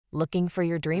Looking for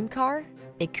your dream car?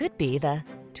 It could be the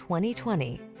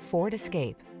 2020 Ford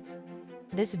Escape.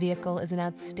 This vehicle is an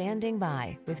outstanding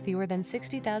buy with fewer than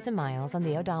 60,000 miles on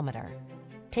the odometer.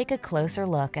 Take a closer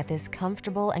look at this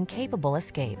comfortable and capable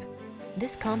Escape.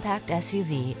 This compact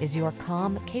SUV is your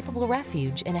calm, capable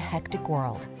refuge in a hectic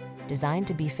world. Designed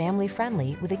to be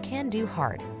family-friendly with a can-do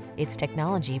heart, its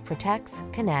technology protects,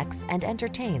 connects, and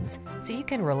entertains, so you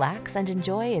can relax and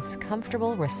enjoy its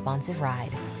comfortable, responsive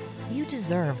ride. You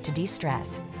deserve to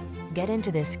de-stress. Get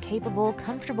into this capable,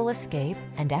 comfortable Escape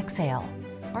and exhale.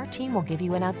 Our team will give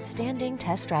you an outstanding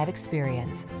test drive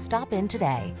experience. Stop in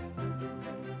today.